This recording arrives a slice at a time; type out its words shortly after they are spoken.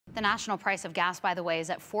The national price of gas, by the way, is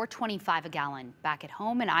at $4.25 a gallon. Back at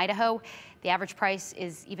home in Idaho, the average price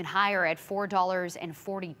is even higher at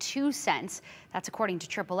 $4.42. That's according to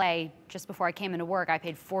AAA. Just before I came into work, I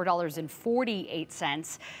paid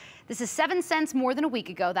 $4.48. This is 7 cents more than a week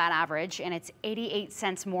ago, that average, and it's 88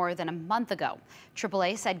 cents more than a month ago.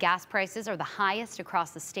 AAA said gas prices are the highest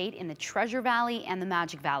across the state in the Treasure Valley and the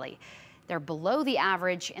Magic Valley. They're below the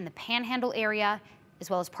average in the Panhandle area, as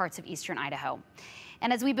well as parts of eastern Idaho.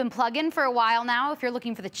 And as we've been plugging for a while now, if you're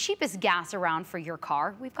looking for the cheapest gas around for your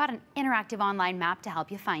car, we've got an interactive online map to help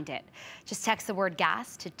you find it. Just text the word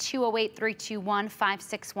gas to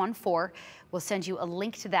 208-321-5614. We'll send you a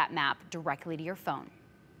link to that map directly to your phone.